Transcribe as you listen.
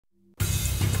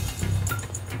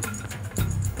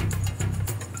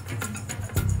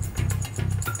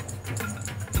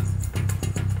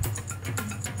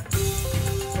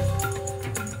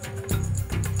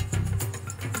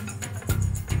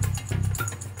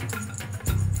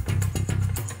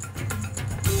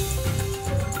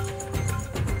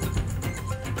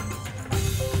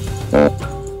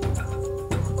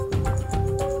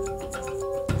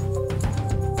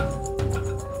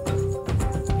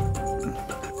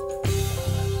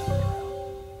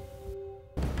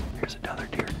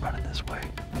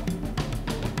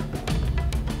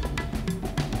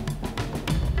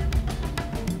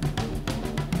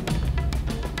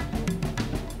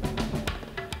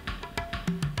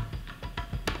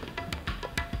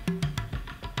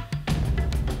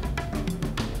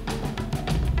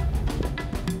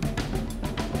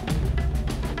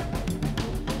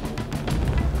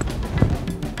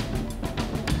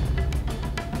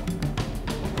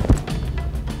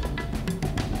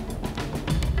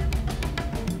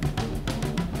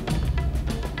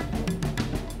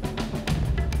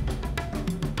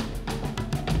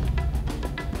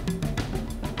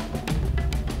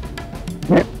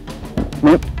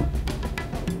Yep.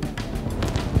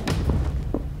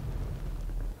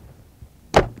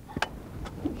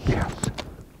 Yes.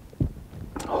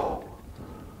 Oh.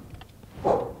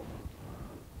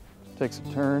 Takes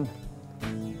a turn.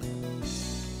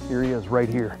 Here he is, right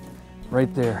here,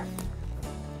 right there.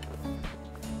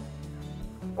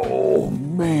 Oh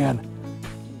man,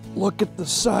 look at the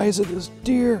size of this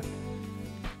deer.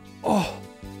 Oh,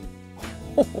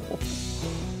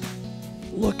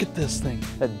 look at this thing.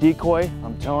 That decoy,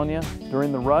 I'm telling you,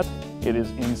 during the rut, it is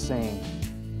insane.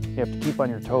 You have to keep on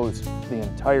your toes the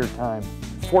entire time.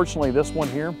 Fortunately, this one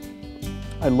here,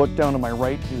 I looked down to my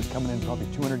right, he was coming in probably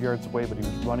 200 yards away, but he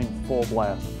was running full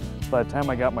blast. By the time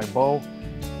I got my bow,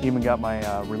 even got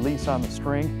my release on the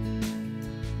string,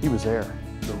 he was there.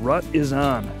 The rut is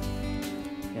on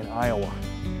in Iowa.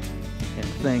 And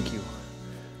thank you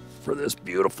for this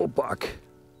beautiful buck.